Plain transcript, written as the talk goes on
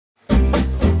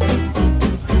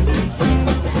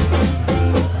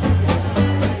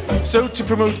So, to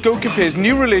promote GoCompare's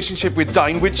new relationship with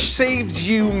Dine, which saves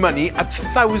you money at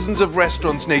thousands of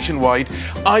restaurants nationwide,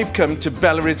 I've come to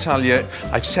Bella Italia.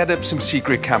 I've set up some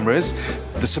secret cameras.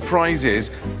 The surprise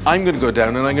is, I'm going to go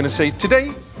down and I'm going to say,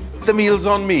 today, the meal's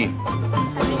on me.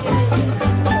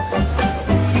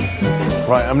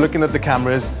 Right, I'm looking at the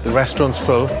cameras. The restaurant's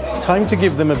full. Time to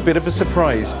give them a bit of a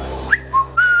surprise.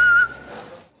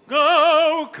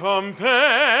 GoCompare.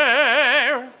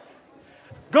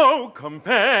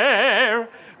 GoCompare.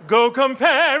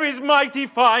 GoCompare is mighty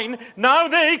fine. Now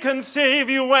they can save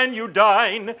you when you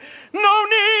dine. No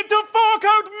need to fork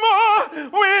out more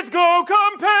with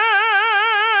GoCompare.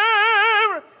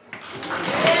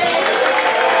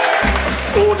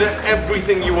 Order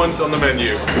everything you want on the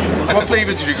menu. What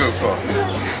flavour did you go for?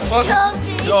 Strawberry.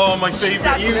 Oh, my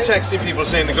favourite. You texting people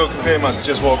saying the GoCompare man's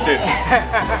just walked in.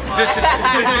 This is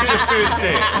your first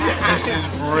day. This is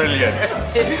brilliant.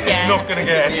 It's not going to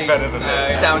get any better than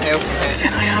this. It's downhill.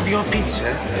 Can I have your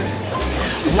pizza?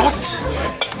 What?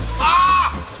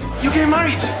 Ah! You getting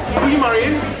married? Who are you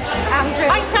marrying? Andrew.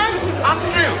 My son.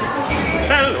 Andrew.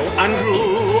 Hello,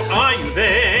 Andrew. Are you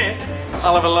there?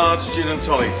 I'll have a large gin and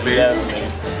tonic, please. Yeah.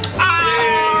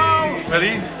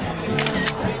 Ready?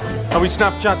 Are we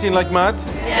Snapchatting like mad?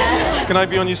 Yeah. Can I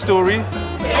be on your story?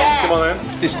 Yeah. Come on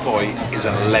then. This boy is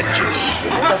a legend.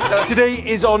 Today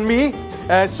is on me.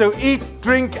 So eat,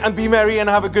 drink and be merry and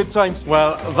have a good time.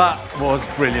 Well, that was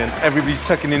brilliant. Everybody's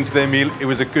tucking into their meal. It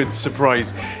was a good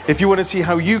surprise. If you want to see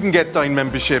how you can get Dine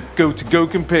membership, go to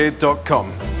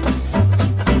GoCompare.com.